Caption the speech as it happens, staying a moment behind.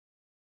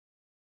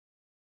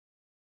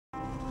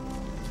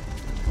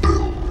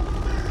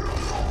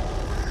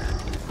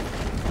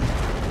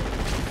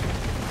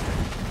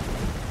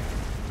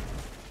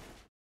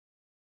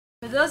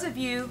For those of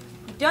you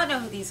who don't know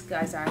who these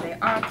guys are, they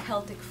are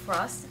Celtic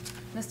Frost,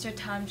 Mr.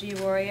 Tom G.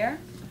 Warrior,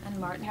 and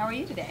Martin. How are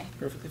you today?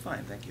 Perfectly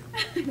fine, thank you.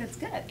 That's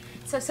good.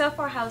 So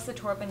far, how's the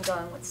tour been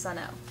going with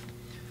Sunno?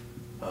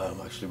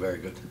 Actually very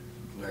good.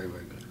 Very,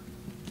 very good.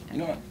 You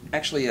know,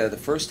 actually, the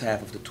first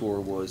half of the tour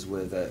was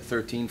with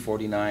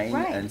 1349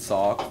 Right. and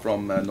Sock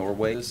from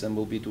Norway, and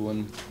we'll be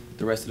doing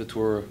the rest of the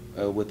tour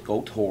with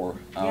Goat Whore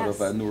out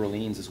Yes. of New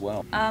Orleans as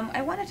well.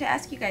 I wanted to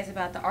ask you guys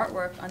about the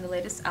artwork on the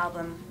latest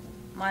album,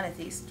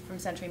 Monotheist, from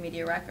Century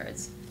Media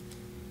Records.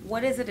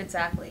 What is it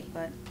exactly?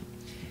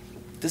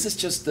 This is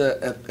just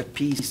a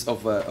piece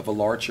of a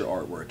larger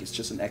artwork. It's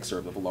just an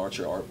excerpt of a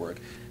larger artwork.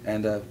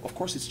 And of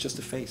course, it's just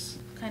a face.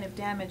 Kind of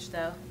damaged,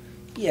 though.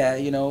 Yeah,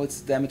 you know,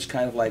 it's damaged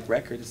kind of like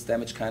record. It's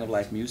damaged kind of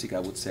like music, I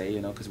would say, you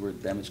know, because we're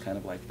damaged kind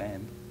of like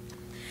band.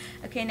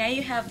 Okay, now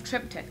you have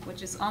Triptych,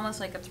 which is almost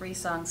like a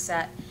 3-song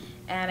set.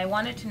 And I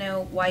wanted to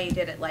know why you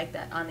did it like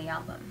that on the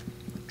album.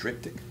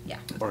 Triptych? Yeah.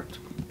 Art.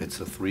 It's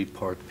a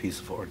 3-part piece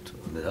of art,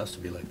 and it has to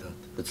be like that.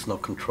 It's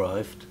not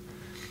contrived.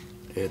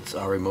 It's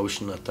our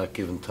emotion at that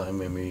given time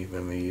when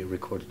we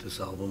recorded this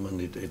album,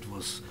 and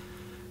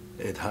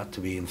it had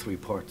to be in 3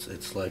 parts.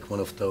 It's like one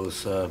of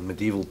those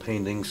medieval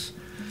paintings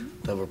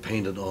that were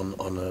painted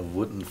on a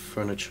wooden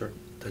furniture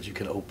that you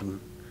can open,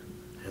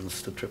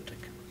 hence the triptych.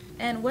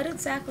 And what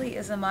exactly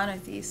is a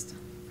monotheist,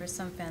 for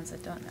some fans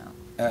that don't know?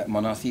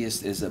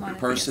 Monotheist is a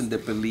person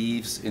that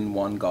believes in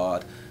one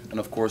God. And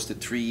of course the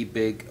 3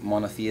 big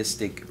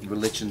monotheistic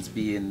religions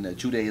being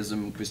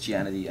Judaism,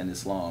 Christianity, and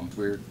Islam.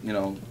 We're, you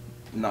know,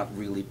 not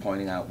really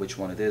pointing out which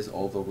one it is,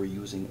 although we're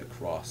using a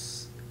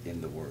cross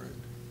in the word.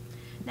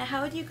 Now,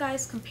 how would you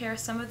guys compare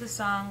some of the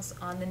songs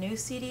on the new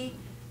CD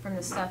from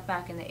the stuff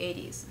back in the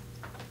 80s?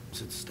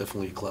 It's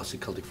definitely a classic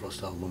Celtic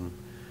Frost album,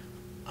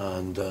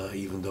 and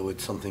even though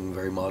it's something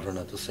very modern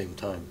at the same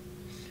time.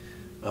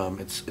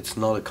 It's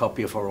not a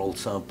copy of our old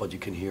sound, but you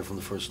can hear from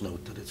the first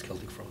note that it's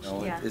Celtic Frost.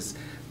 No, Yeah. it is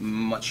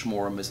much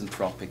more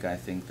misanthropic, I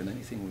think, than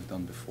anything we've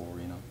done before,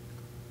 you know.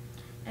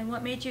 And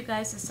what made you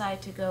guys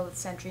decide to go with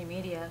Century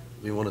Media?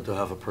 We wanted to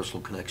have a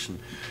personal connection,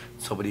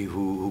 somebody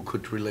who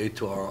could relate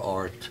to our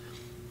art,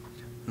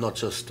 not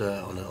just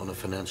on a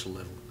financial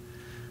level.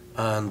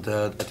 And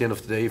at the end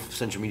of the day,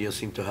 Century Media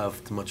seemed to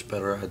have much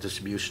better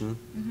distribution,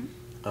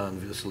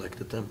 and we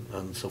selected them,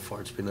 and so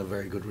far it's been a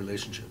very good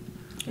relationship.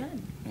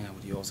 Good. Yeah,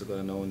 what you also got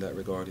to know in that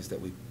regard is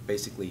that we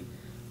basically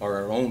are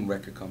our own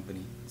record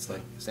company. It's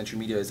like Century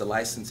Media is a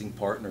licensing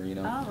partner, you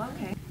know. Oh,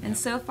 okay. And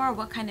so far,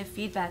 what kind of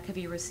feedback have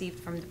you received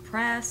from the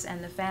press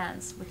and the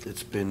fans?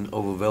 It's been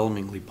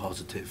overwhelmingly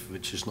positive,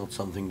 which is not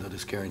something that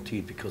is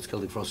guaranteed, because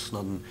Celtic Frost is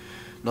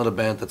not a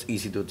band that's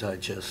easy to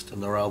digest,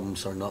 and our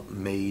albums are not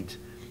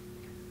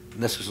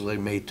necessarily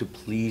made to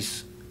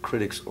please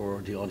critics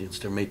or the audience.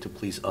 They're made to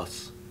please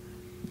us.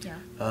 Yeah.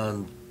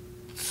 And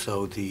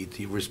so the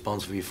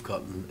response we've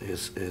gotten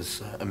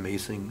is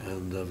amazing,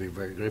 and we're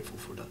very grateful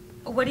for that.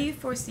 What do you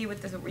foresee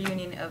with the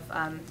reunion of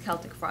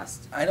Celtic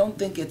Frost? I don't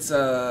think it's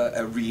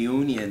a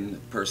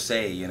reunion per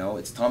se, you know.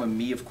 It's Tom and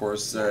me, of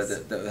course,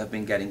 Yes. that have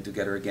been getting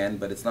together again,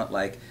 but it's not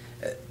like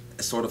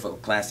a sort of a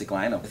classic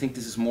lineup. I think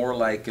this is more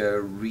like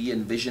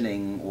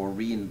re-envisioning or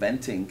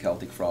reinventing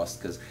Celtic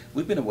Frost, because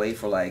we've been away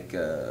for like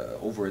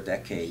over a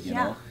decade, you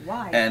know.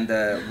 Why? And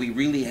we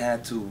really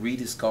had to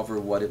rediscover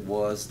what it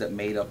was that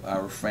made up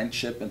our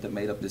friendship and that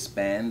made up this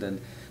band,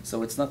 and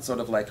so it's not sort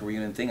of like a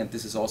reunion thing, and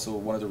this is also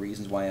one of the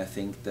reasons why I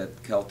think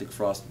that Celtic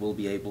Frost will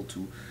be able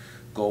to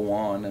go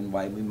on and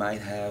why we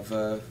might have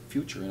a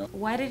future, you know.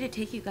 Why did it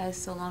take you guys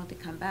so long to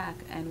come back,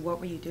 and what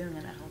were you doing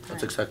in that whole time?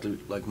 That's exactly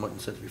like Martin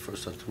said. We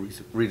first had to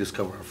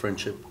rediscover our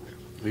friendship.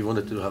 We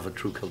wanted to have a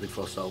true Celtic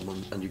Frost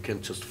album, and you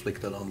can't just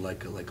flick that on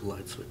like a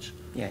light switch.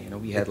 Yeah, you know,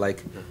 we had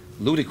like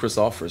ludicrous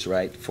offers,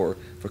 right, for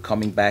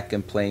coming back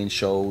and playing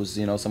shows,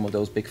 you know, some of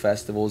those big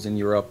festivals in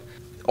Europe.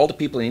 All the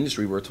people in the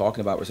industry we were talking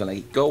about were saying,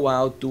 like, go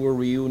out, do a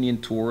reunion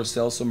tour,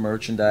 sell some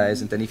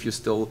merchandise, and then if you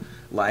still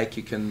like,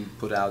 you can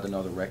put out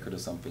another record or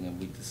something. And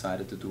we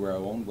decided to do our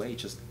own way,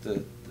 just,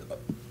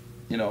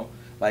 you know,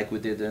 like we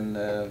did in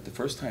the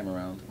first time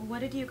around.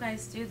 What did you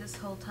guys do this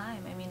whole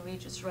time? I mean, were you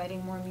just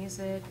writing more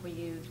music? Were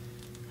you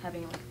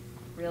having like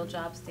real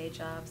jobs, day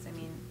jobs? I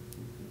mean,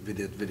 We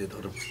did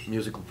other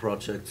musical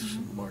projects.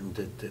 Martin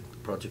did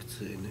projects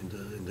in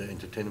the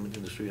entertainment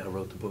industry. I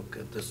wrote the book.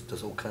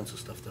 There's all kinds of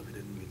stuff that we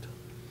did in the meantime.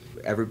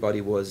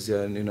 Everybody was,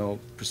 you know,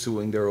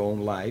 pursuing their own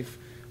life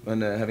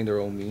and having their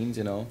own means,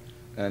 you know.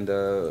 And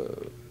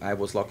I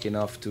was lucky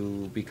enough to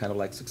be kind of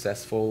like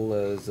successful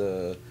as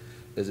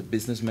a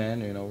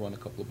businessman, you know, run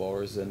a couple of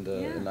bars and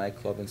a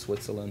nightclub in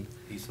Switzerland.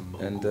 He's a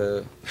mogul. And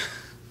a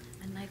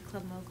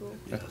nightclub mogul?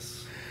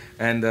 Yes.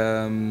 And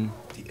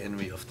the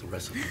envy of the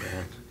rest of the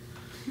band.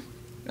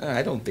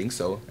 I don't think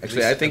so.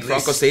 Actually, I think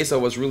Franco Cesa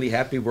was really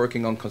happy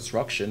working on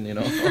construction, you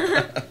know.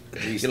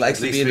 He likes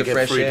to be in the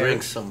fresh air. Free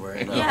drinks somewhere.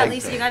 You know? Yeah, at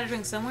least you got to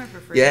drink somewhere for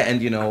free. Yeah,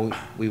 and you know,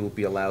 we will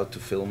be allowed to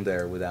film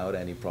there without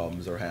any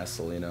problems or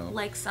hassle, you know.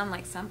 Like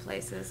some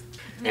places.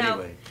 Now,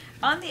 Anyway.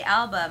 on the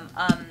album,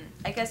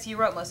 I guess you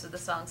wrote most of the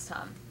songs,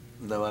 Tom.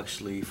 No,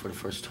 actually, for the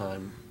first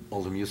time,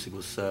 all the music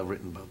was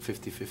written about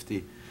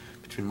 50-50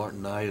 between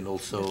Martin and I, and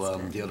also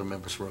the other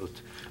members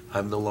wrote.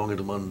 I'm no longer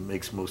the one who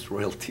makes most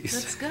royalties.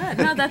 That's good.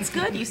 No, that's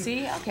good. You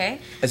see, okay.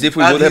 As if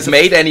we would have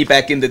made any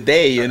back in the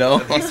day, you know.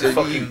 He's a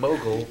fucking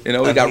mogul. You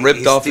know, we got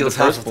ripped off in the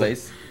first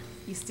place.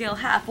 You steal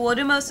half. Well, what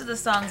do most of the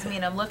songs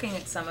mean? I'm looking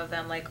at some of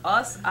them, like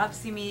Os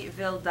Absimi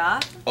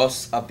Vilda.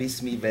 Os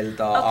Abismi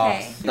Velda.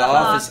 Okay. The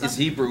Af is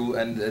Hebrew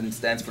and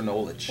stands for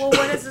knowledge. Well,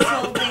 what does this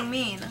whole thing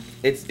mean?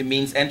 It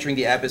means entering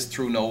the abyss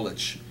through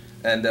knowledge,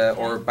 and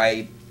or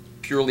by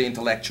purely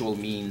intellectual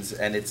means,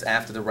 and it's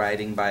after the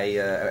writing by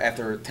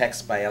after a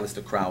text by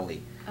Aleister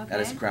Crowley. Okay.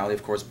 Aleister Crowley,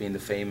 of course, being the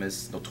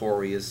famous,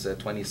 notorious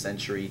 20th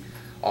century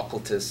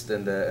occultist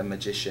and a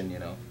magician, you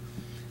know.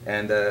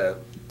 And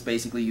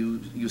basically,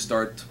 you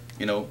start,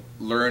 you know,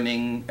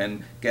 learning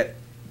and get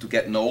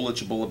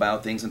knowledgeable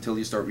about things until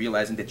you start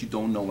realizing that you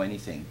don't know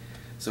anything.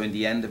 So in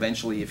the end,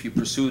 eventually, if you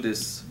pursue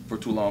this for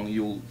too long,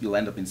 you'll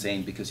end up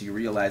insane because you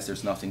realize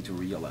there's nothing to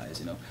realize,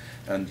 you know.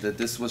 And that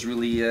this was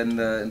really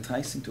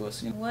enticing to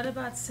us. You know. What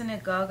about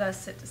Synagoga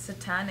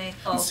Satanic?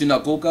 Oh.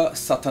 Synagoga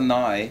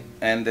Satani,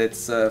 and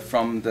it's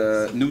from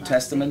the New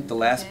Testament, the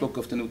last book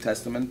of the New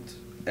Testament.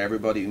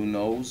 Everybody who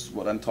knows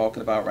what I'm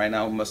talking about right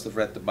now must have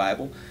read the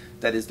Bible.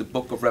 That is the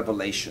book of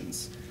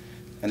Revelations.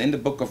 And in the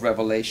book of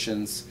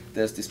Revelations,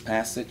 there's this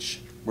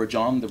passage where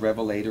John the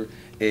Revelator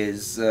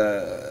is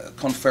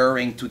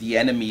conferring to the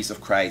enemies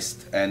of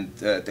Christ, and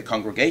the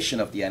congregation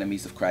of the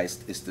enemies of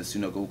Christ is the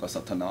Synagoga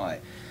Satani.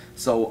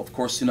 So, of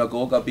course,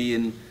 Synagoga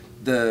being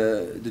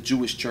the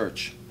Jewish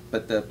church,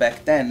 but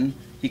back then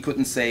he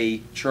couldn't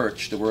say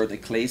church, the word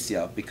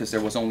ecclesia, because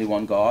there was only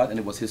one God and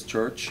it was his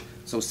church.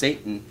 So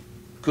Satan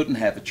couldn't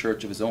have a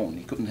church of his own.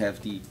 He couldn't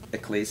have the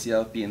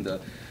ecclesia being the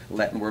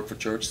Latin word for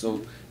church,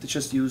 so they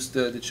just used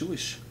the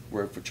Jewish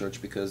word for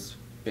church because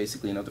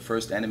basically, you know, the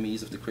first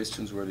enemies of the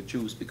Christians were the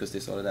Jews because they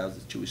started out as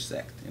a Jewish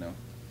sect, you know.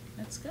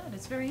 That's good.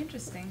 It's very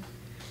interesting.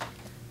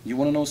 You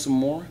want to know some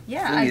more?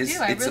 Yeah, the thing I is,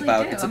 do. I it's really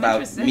about, do. It's I'm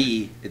about interested.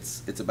 me.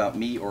 It's about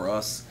me or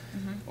us,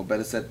 or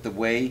better said, the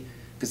way.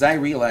 Because I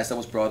realized I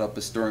was brought up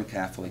a stern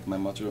Catholic. My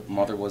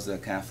mother was a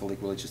Catholic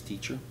religious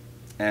teacher,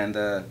 and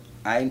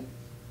I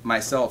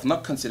myself,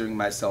 not considering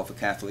myself a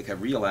Catholic,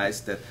 have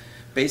realized that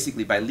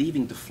basically by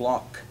leaving the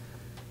flock,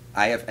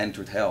 I have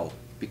entered hell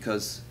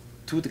because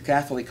to the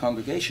Catholic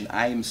congregation,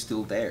 I am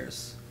still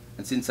theirs.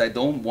 And since I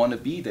don't want to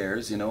be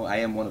theirs, you know, I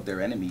am one of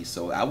their enemies.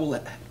 So I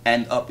will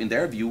end up, in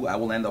their view, I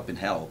will end up in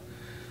hell.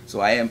 So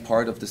I am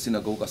part of the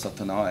Synagoga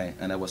Satani,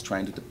 and I was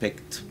trying to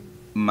depict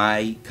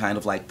my kind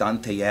of like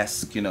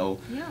Dante-esque, you know,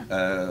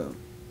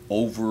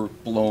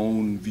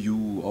 overblown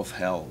view of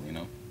hell, you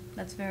know.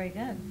 That's very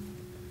good.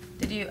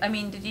 Did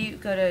you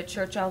go to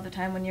church all the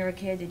time when you were a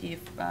kid? Did you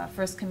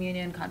First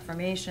Communion,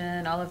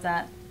 Confirmation, all of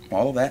that?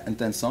 All of that and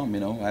then some,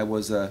 you know. I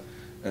was a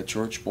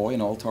church boy,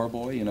 an altar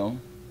boy, you know.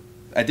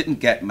 I didn't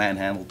get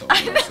manhandled though.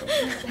 You know, so.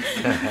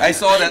 I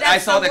saw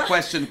that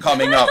question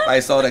coming up. I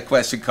saw that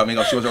question coming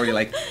up. She was already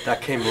like,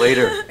 that came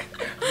later.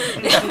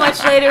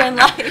 Much later in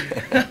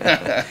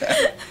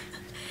life.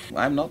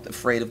 I'm not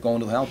afraid of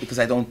going to hell because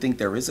I don't think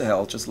there is a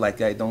hell, just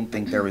like I don't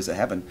think there is a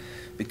heaven.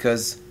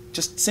 Because,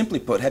 just simply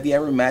put, have you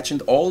ever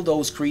imagined all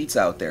those creeds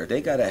out there?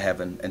 They got a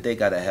heaven and they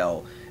got a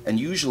hell. And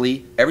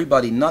usually,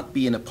 everybody not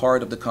being a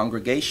part of the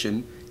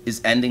congregation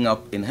is ending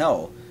up in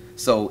hell.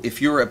 So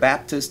if you're a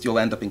Baptist, you'll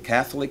end up in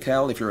Catholic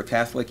hell. If you're a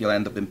Catholic, you'll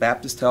end up in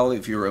Baptist hell.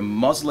 If you're a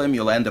Muslim,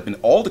 you'll end up in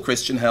all the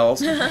Christian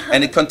hells.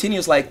 And it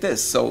continues like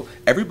this. So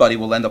everybody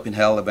will end up in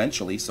hell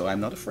eventually, so I'm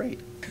not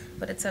afraid.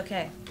 But it's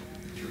okay.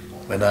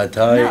 When I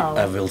die, No.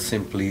 I will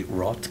simply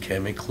rot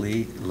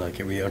chemically like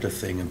every other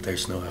thing, and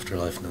there's no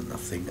afterlife, no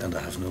nothing, and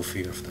I have no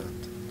fear of that.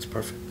 It's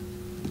perfect.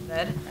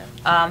 Good.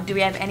 Do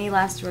we have any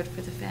last word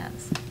for the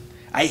fans?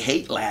 I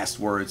hate last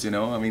words, you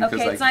know. I mean, 'cause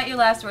Okay, like, it's not your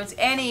last words.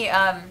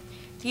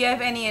 Do you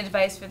have any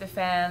advice for the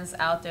fans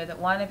out there that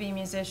want to be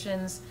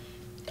musicians?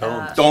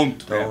 Don't don't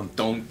do it.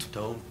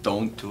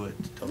 Don't do it.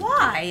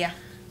 Why?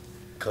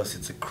 Because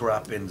it's a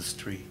crap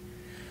industry.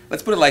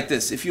 Let's put it like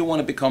this: if you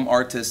want to become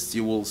artists,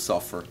 you will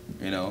suffer,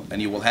 you know,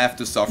 and you will have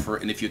to suffer.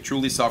 And if you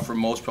truly suffer,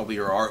 most probably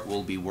your art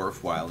will be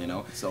worthwhile, you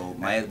know. So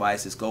my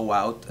advice is go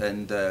out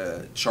and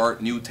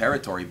chart new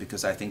territory,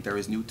 because I think there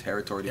is new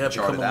territory to be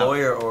charted become a out.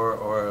 lawyer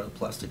or a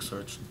plastic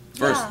surgeon.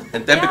 First, Yeah.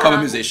 and then become a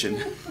Yeah.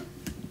 musician.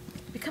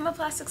 Become a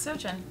plastic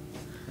surgeon.